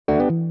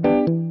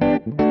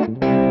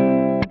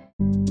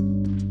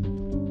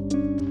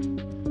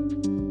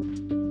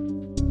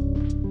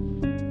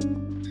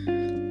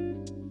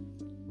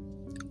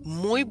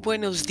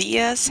buenos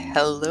días.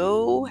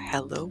 Hello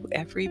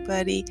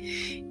everybody.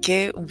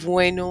 Qué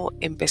bueno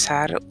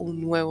empezar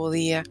un nuevo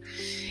día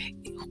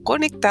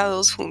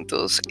conectados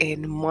juntos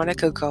en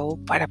Monica Go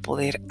para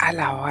poder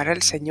alabar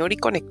al Señor y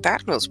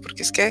conectarnos,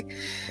 porque es que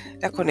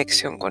la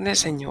conexión con el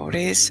Señor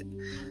es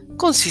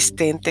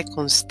consistente,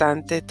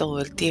 constante, todo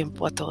el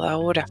tiempo, a toda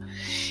hora.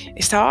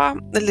 Estaba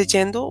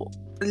leyendo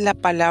la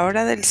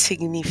palabra del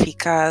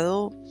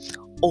significado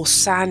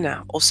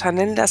Hosana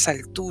en las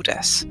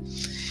alturas.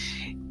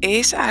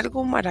 Es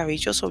algo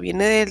maravilloso,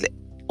 viene del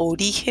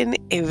origen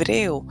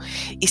hebreo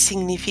y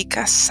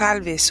significa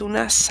salve, es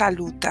una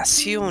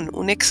salutación,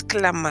 una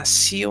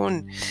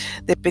exclamación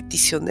de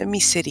petición de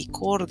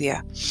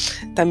misericordia.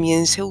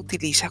 También se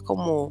utiliza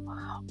como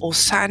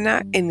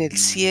Hosana en el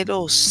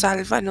cielo,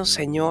 sálvanos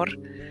Señor,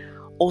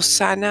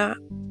 Hosana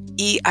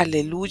y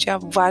aleluya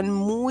van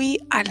muy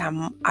a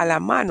la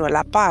mano, a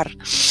la par,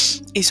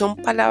 y son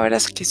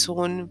palabras que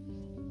son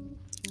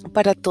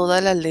para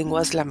todas las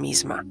lenguas la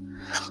misma.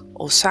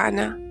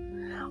 Hosana,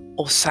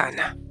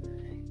 Hosana.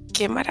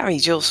 Qué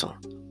maravilloso.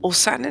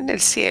 Hosana en el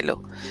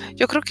cielo.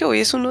 Yo creo que hoy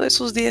es uno de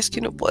esos días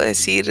que uno puede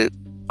decir,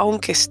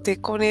 aunque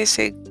esté con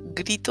ese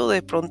grito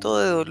de pronto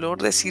de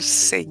dolor, decir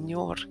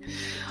Señor,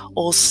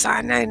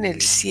 Hosana en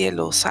el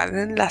cielo,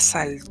 Hosana en las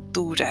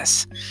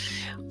alturas.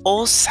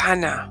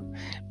 Hosana,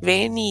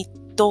 ven y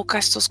toca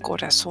estos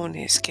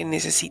corazones que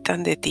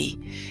necesitan de ti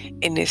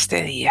en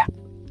este día,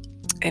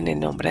 en el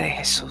nombre de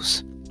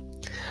Jesús.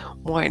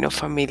 Bueno,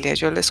 familia,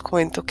 yo les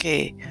cuento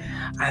que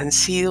han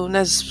sido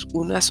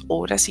unas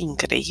horas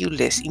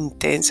increíbles,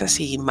 intensas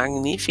y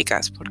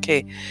magníficas,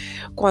 porque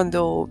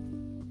cuando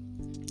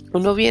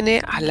uno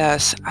viene a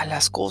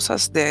las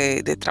cosas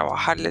de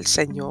trabajarle al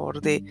Señor,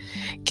 de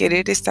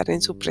querer estar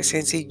en su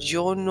presencia, y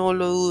yo no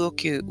lo dudo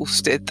que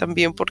usted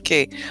también,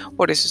 porque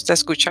por eso está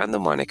escuchando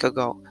Monica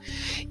Go.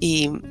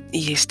 Y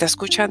está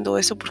escuchando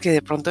eso porque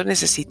de pronto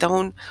necesita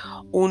un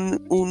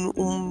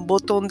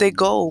botón de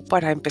go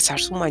para empezar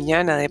su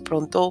mañana. De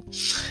pronto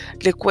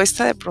le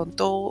cuesta de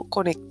pronto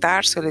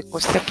conectarse, le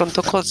cuesta de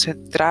pronto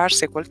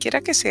concentrarse,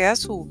 cualquiera que sea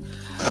su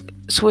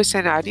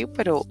escenario,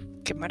 pero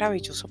qué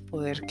maravilloso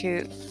poder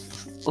que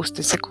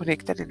usted se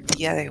conecta en el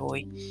día de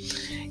hoy.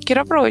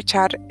 Quiero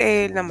aprovechar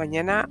la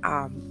mañana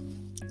a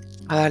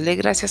darle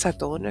gracias a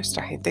toda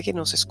nuestra gente que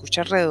nos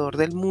escucha alrededor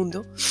del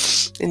mundo,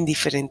 en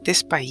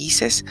diferentes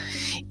países,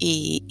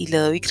 y le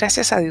doy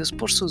gracias a Dios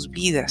por sus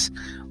vidas,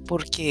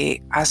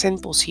 porque hacen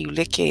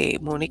posible que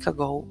Monica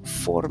Go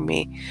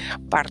forme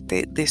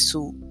parte de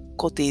su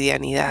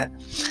cotidianidad.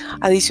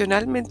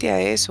 Adicionalmente a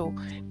eso,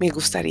 me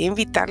gustaría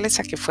invitarles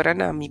a que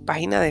fueran a mi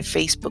página de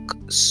Facebook,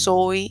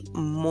 Soy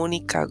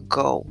Monica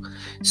Go.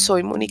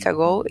 Soy Monica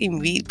Go,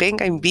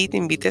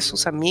 invite a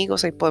sus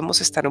amigos, ahí podemos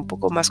estar un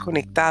poco más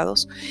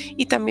conectados,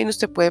 y también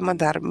usted puede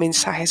mandar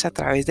mensajes a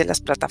través de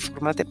las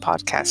plataformas de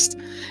podcast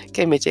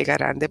que me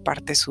llegarán de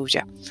parte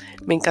suya.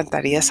 Me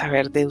encantaría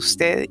saber de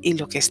usted y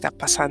lo que está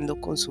pasando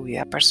con su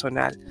vida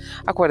personal.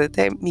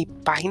 Acuérdate de mi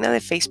página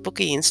de Facebook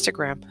y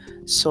Instagram,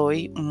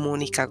 Soy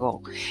Monica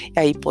Go.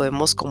 Ahí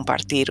podemos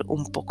compartir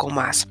un poco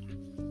más.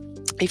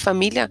 Y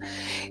familia,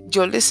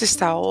 yo les he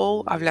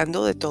estado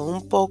hablando de todo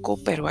un poco,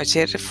 pero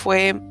ayer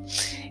fue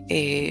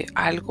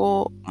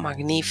algo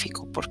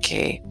magnífico,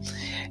 porque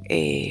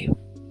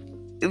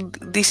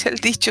dice el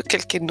dicho que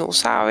el que no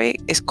sabe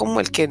es como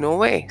el que no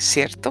ve,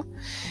 ¿cierto?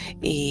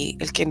 Y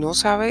el que no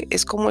sabe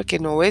es como el que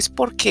no ve, es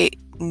porque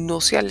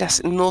no se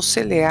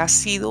le ha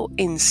sido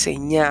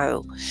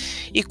enseñado.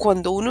 Y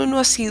cuando uno no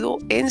ha sido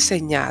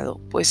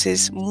enseñado, pues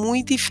es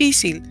muy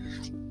difícil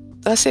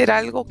hacer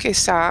algo que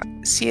está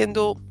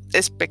siendo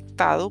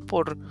expectado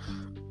por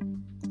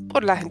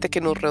la gente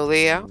que nos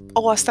rodea,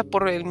 o hasta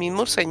por el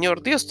mismo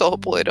Señor Dios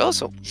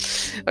Todopoderoso,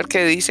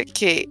 porque dice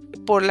que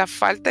por la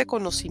falta de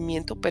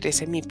conocimiento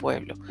perece mi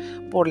pueblo,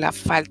 por la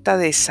falta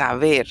de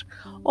saber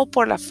o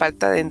por la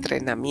falta de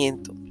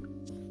entrenamiento.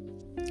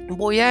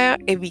 Voy a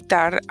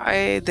evitar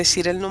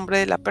decir el nombre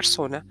de la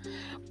persona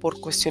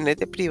por cuestiones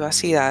de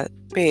privacidad,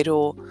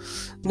 pero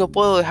no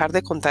puedo dejar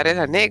de contar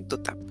la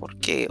anécdota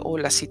o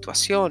la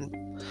situación.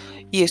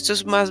 Y esto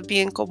es más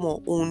bien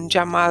como un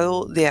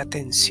llamado de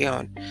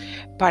atención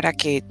para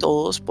que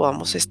todos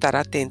podamos estar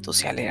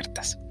atentos y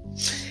alertas.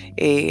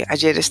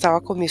 Ayer estaba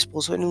con mi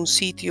esposo en un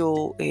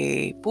sitio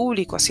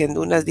público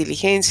haciendo unas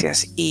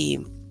diligencias, y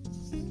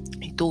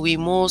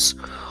tuvimos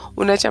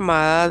una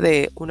llamada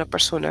de una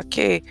persona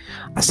que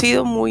ha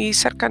sido muy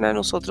cercana a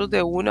nosotros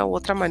de una u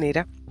otra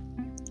manera,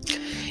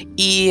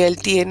 y él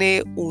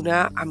tiene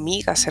una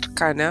amiga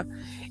cercana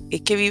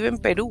que vive en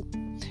Perú.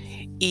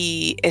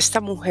 Y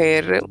esta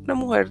mujer, una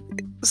mujer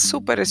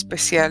súper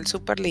especial,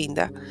 súper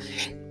linda,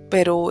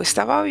 pero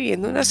estaba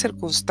viviendo una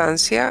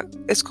circunstancia,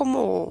 es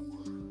 ¿cómo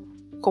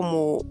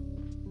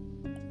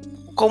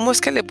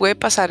es que le puede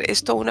pasar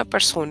esto a una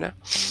persona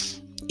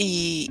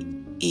y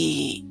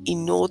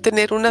no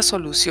tener una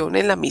solución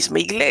en la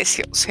misma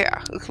iglesia? O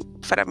sea,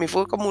 para mí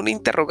fue como un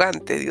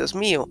interrogante, Dios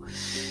mío.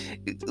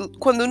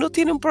 Cuando uno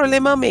tiene un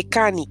problema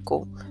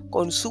mecánico,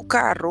 con su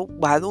carro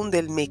va donde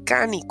el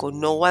mecánico,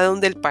 no va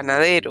donde el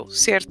panadero,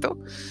 ¿cierto?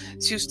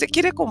 Si usted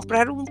quiere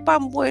comprar un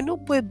pan bueno,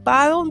 pues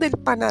va donde el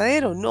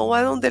panadero, no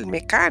va donde el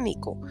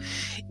mecánico.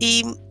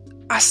 Y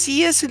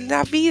así es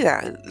la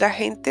vida. La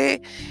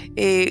gente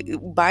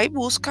va y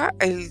busca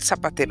el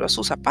zapatero a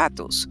sus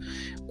zapatos.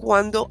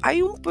 Cuando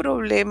hay un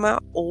problema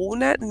o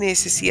una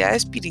necesidad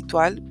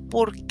espiritual,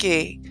 ¿por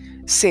qué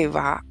se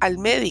va al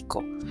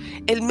médico?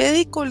 El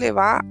médico le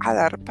va a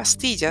dar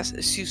pastillas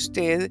si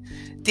usted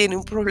tiene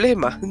un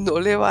problema, no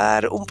le va a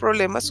dar un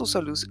problema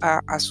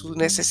a a su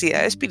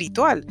necesidad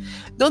espiritual.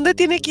 ¿Dónde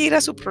tiene que ir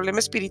a su problema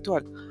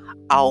espiritual?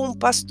 A un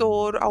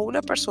pastor, a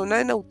una persona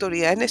en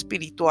autoridad en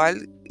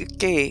espiritual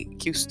que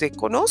usted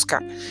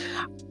conozca,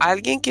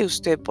 alguien que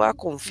usted pueda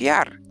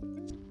confiar.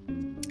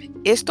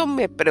 Esto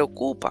me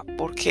preocupa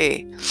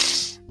porque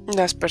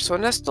las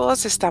personas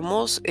todas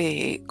estamos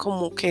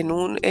como que en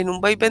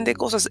un vaivén de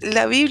cosas.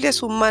 La Biblia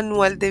es un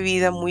manual de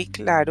vida muy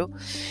claro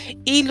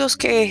y los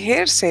que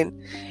ejercen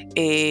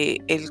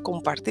el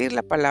compartir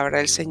la palabra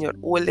del Señor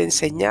o el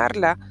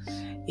enseñarla,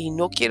 y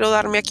no quiero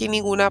darme aquí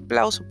ningún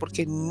aplauso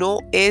porque no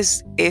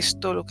es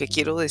esto lo que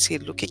quiero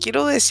decir. Lo que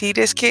quiero decir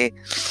es que,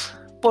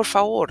 por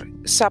favor,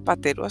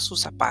 zapatero a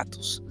sus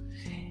zapatos.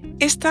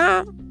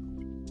 Esta,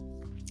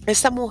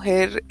 esta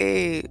mujer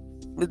de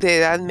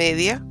edad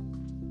media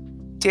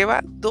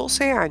lleva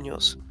 12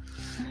 años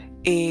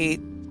eh,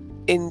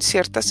 en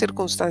ciertas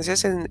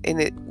circunstancias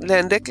le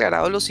han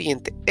declarado lo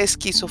siguiente: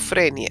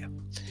 esquizofrenia.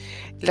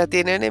 La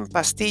tienen en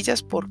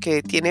pastillas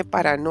porque tiene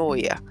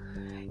paranoia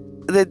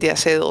desde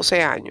hace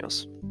 12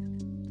 años.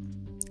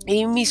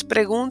 Y mis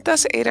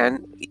preguntas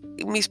eran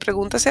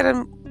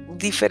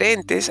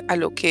diferentes a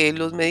lo que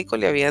los médicos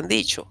le habían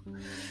dicho.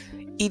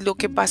 Y lo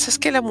que pasa es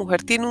que la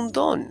mujer tiene un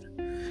don,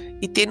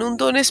 y tiene un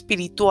don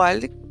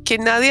espiritual que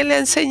nadie le ha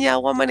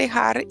enseñado a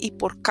manejar, y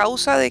por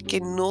causa de que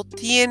no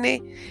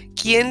tiene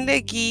quien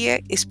le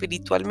guíe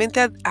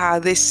espiritualmente a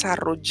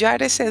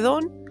desarrollar ese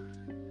don,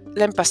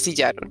 la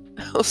empastillaron.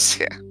 O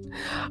sea,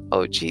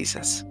 oh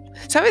Jesus.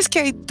 ¿Sabes que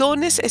hay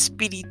dones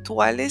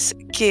espirituales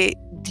que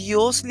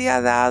Dios le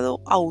ha dado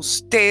a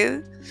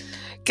usted,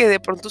 que de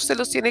pronto usted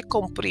los tiene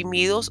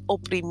comprimidos,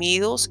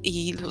 oprimidos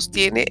y los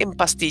tiene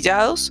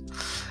empastillados?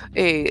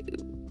 Eh,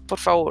 por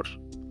favor,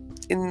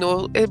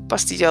 no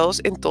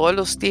empastillados en todos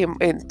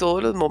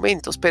los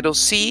momentos, pero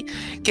sí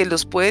que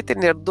los puede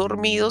tener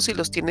dormidos y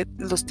los tiene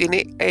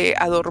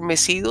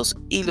adormecidos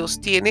y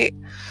los tiene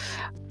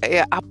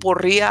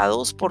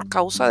aporreados por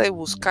causa de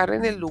buscar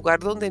en el lugar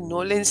donde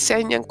no le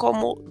enseñan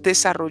cómo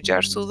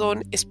desarrollar su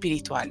don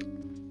espiritual.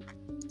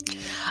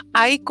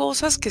 Hay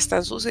cosas que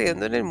están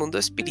sucediendo en el mundo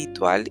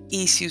espiritual,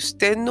 y si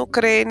usted no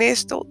cree en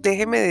esto,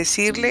 déjeme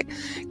decirle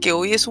que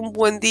hoy es un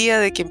buen día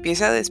de que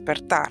empiece a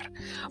despertar,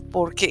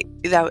 porque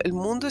el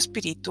mundo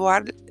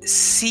espiritual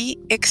sí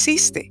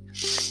existe.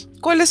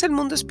 ¿Cuál es el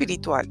mundo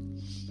espiritual?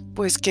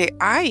 Pues que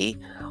hay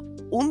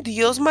un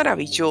Dios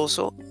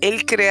maravilloso,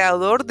 el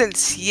creador del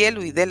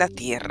cielo y de la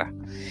tierra,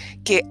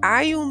 que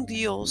hay un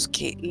Dios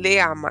que le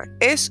ama,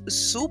 es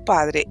su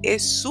Padre,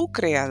 es su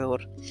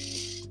creador,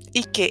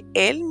 y que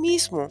Él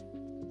mismo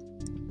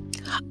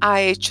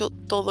ha hecho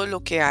todo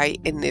lo que hay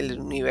en el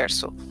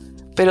universo.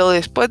 Pero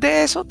después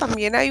de eso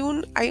también hay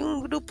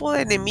un grupo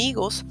de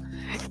enemigos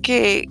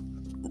que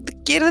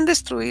quieren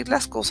destruir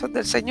las cosas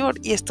del Señor,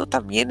 y esto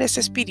también es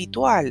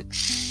espiritual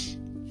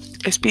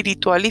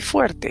y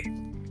fuerte.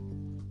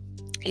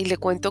 Y le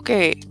cuento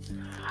que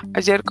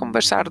ayer,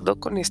 conversando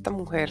con esta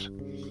mujer,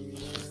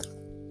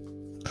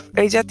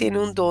 ella tiene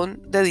un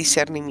don de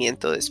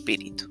discernimiento de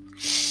espíritu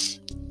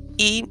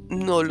y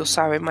no lo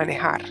sabe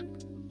manejar.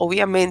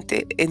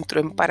 Obviamente entró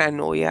en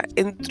paranoia,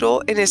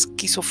 entró en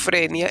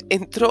esquizofrenia,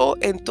 entró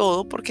en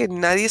todo porque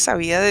nadie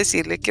sabía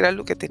decirle qué era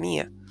lo que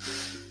tenía.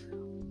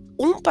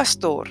 Un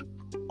pastor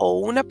o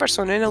una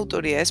persona en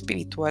autoridad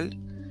espiritual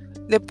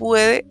le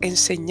puede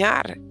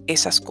enseñar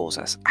esas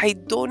cosas. Hay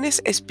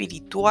dones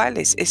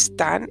espirituales,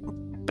 están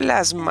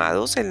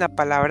plasmados en la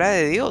palabra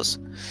de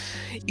Dios,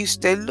 y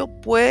usted lo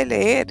puede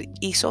leer,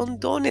 y son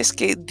dones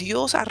que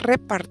Dios ha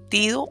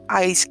repartido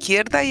a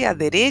izquierda y a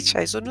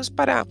derecha. Eso no es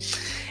para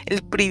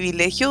el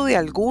privilegio de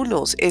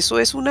algunos, eso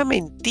es una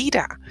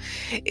mentira.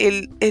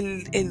 El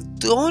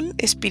don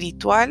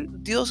espiritual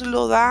Dios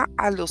lo da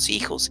a los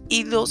hijos,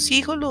 y los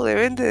hijos lo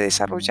deben de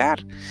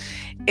desarrollar.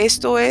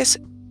 Esto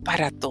es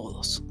para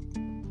todos.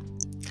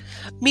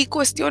 Mi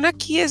cuestión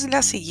aquí es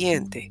la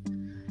siguiente: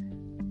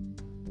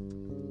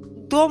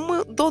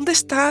 ¿dónde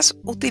estás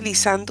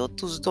utilizando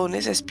tus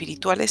dones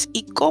espirituales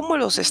y cómo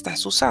los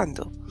estás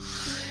usando?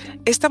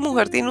 Esta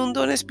mujer tiene un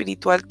don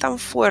espiritual tan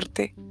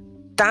fuerte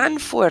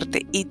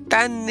y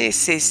tan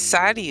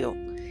necesario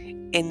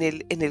en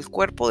el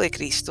cuerpo de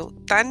Cristo,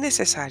 tan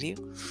necesario,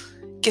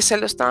 que se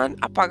lo están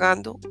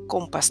apagando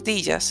con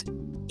pastillas,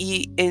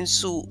 y en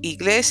su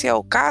iglesia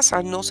o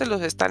casa no se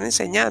los están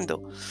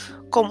enseñando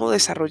cómo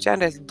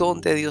desarrollar el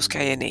don de Dios que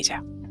hay en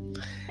ella.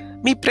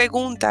 Mi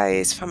pregunta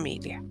es,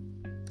 familia,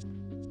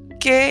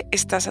 ¿qué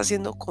estás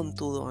haciendo con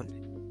tu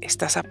don?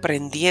 ¿Estás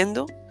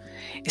aprendiendo?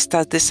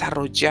 ¿Estás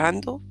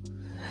desarrollando?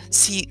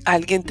 Si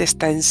alguien te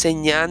está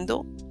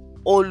enseñando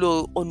o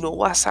no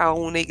vas a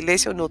una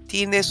iglesia o no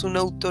tienes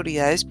una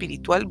autoridad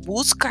espiritual,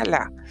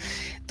 búscala.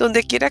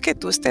 Donde quiera que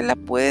tú estés la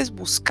puedes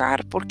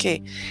buscar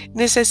porque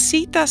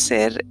necesitas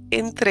ser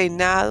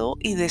entrenado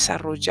y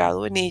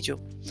desarrollado en ello.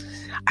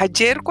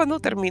 Ayer cuando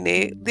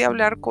terminé de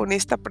hablar con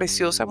esta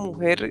preciosa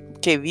mujer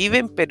que vive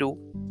en Perú,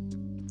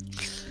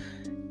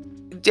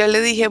 ya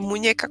le dije,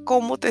 muñeca,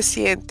 ¿cómo te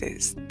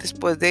sientes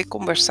después de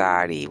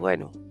conversar? Y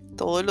bueno,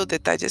 todos los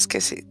detalles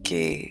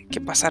que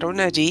pasaron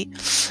allí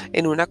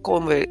en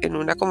en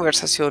una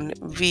conversación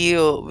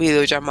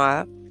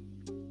videollamada.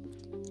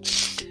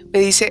 Me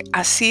dice,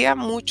 hacía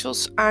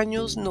muchos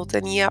años no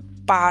tenía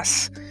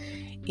paz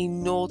y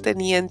no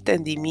tenía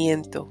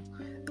entendimiento.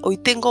 Hoy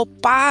tengo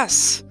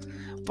paz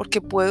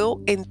porque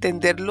puedo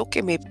entender lo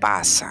que me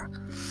pasa.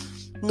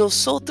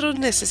 Nosotros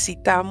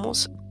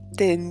necesitamos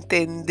de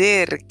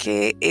entender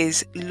qué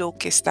es lo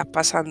que está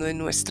pasando en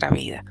nuestra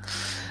vida.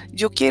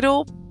 Yo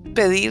quiero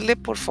pedirle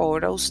por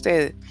favor a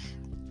usted,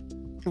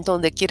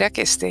 donde quiera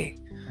que esté,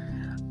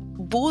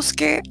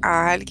 busque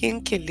a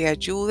alguien que le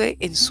ayude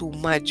en su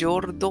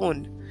mayor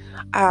don,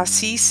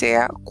 así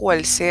sea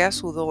cual sea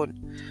su don,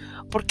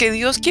 porque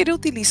Dios quiere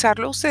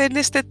utilizarlo a usted en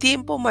este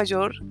tiempo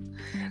mayor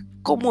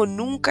como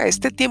nunca.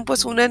 Este tiempo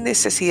es una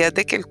necesidad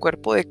de que el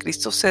cuerpo de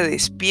Cristo se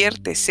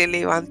despierte, se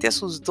levante a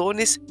sus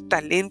dones,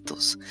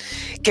 talentos,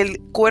 que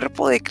el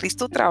cuerpo de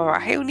Cristo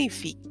trabaje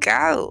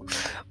unificado,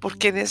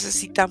 porque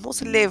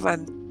necesitamos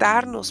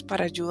levantarnos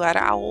para ayudar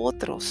a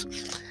otros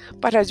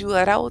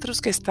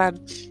que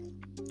están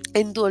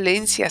en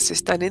dolencias,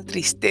 están en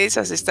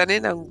tristezas, están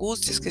en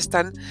angustias, que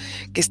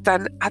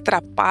están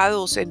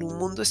atrapados en un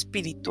mundo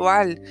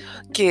espiritual,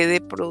 que de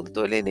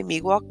pronto el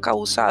enemigo ha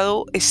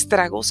causado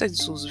estragos en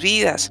sus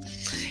vidas.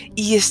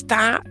 Y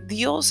está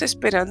Dios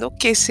esperando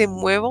que se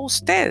mueva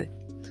usted.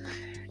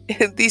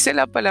 Dice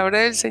la palabra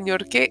del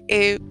Señor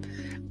que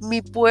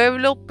mi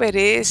pueblo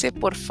perece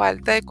por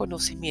falta de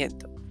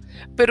conocimiento.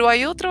 Pero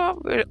hay otra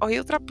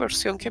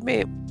porción que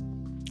me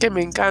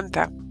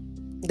encanta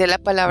de la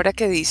palabra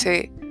que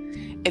dice,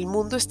 el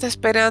mundo está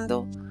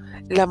esperando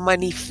la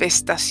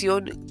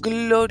manifestación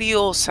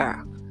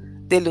gloriosa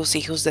de los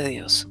hijos de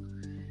Dios.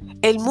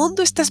 El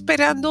mundo está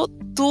esperando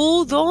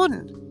tu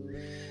don.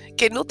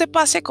 Que no te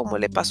pase como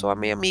le pasó a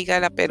mi amiga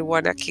la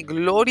peruana, que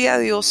gloria a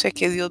Dios, sé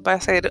que Dios va a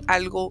hacer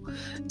algo,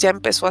 ya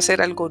empezó a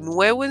hacer algo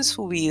nuevo en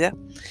su vida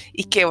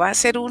y que va a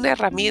ser una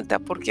herramienta,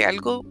 porque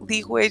algo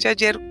dijo ella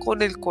ayer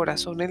con el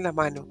corazón en la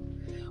mano.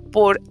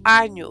 Por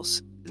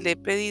años le he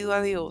pedido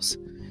a Dios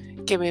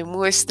que me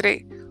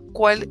muestre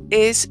cuál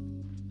es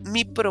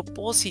mi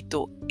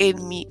propósito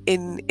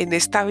en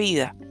esta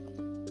vida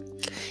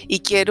y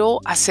quiero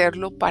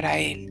hacerlo para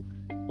Él.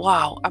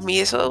 Wow, a mí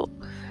eso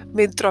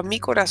me entró a mi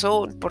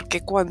corazón,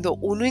 porque cuando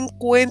uno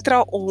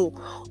encuentra o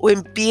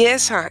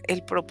empieza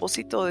el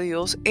propósito de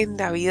Dios en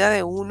la vida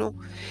de uno,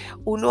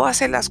 uno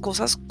hace las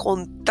cosas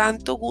con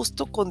tanto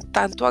gusto, con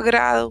tanto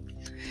agrado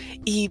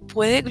y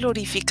puede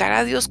glorificar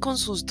a Dios con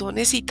sus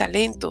dones y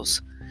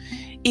talentos.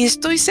 Y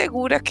estoy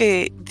segura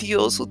que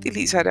Dios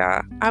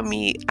utilizará a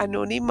mi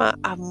anónima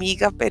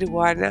amiga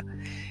peruana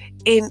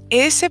en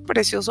ese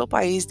precioso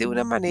país de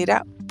una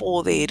manera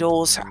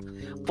poderosa,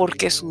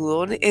 porque su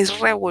don es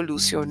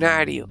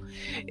revolucionario.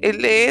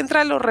 Él le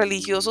entra a los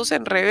religiosos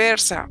en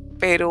reversa,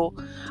 pero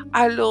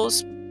a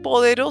los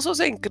poderosos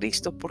en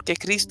Cristo, porque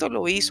Cristo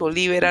lo hizo,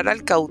 liberar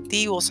al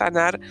cautivo,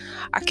 sanar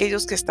a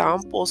aquellos que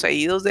estaban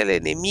poseídos del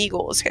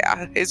enemigo. O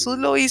sea, Jesús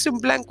lo hizo en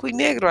blanco y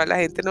negro, a la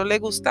gente no le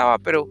gustaba,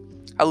 pero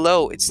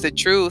hello, it's the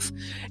truth.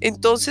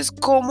 Entonces,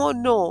 ¿cómo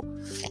no?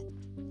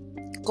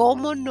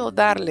 ¿Cómo no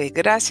darle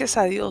gracias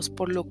a Dios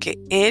por lo que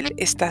Él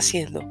está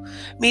haciendo?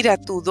 Mira,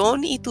 tu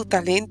don y tu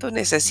talento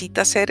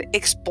necesita ser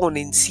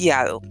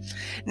exponenciado,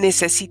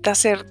 necesita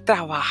ser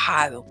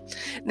trabajado,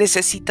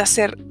 necesita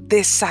ser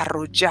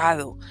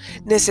desarrollado,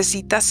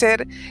 necesita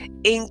ser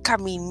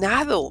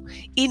encaminado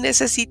y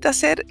necesita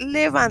ser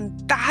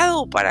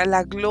levantado para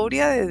la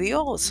gloria de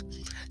Dios.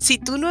 Si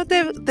tú no has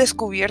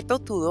descubierto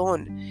tu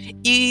don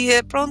y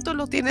de pronto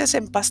lo tienes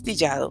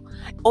empastillado,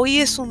 hoy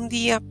es un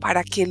día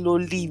para que lo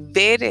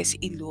liberes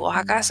y lo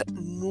hagas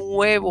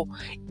nuevo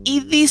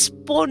y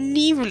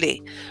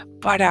disponible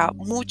para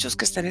muchos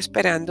que están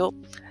esperando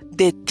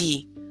de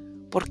ti,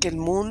 porque el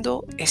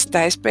mundo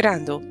está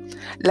esperando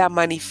la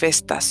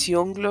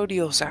manifestación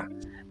gloriosa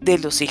de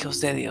los hijos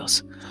de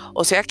Dios.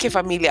 O sea que,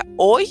 familia,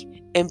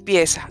 hoy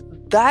empieza,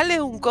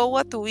 dale un go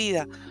a tu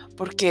vida,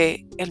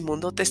 porque el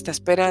mundo te está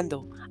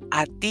esperando,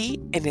 a ti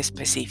en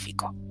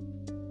específico.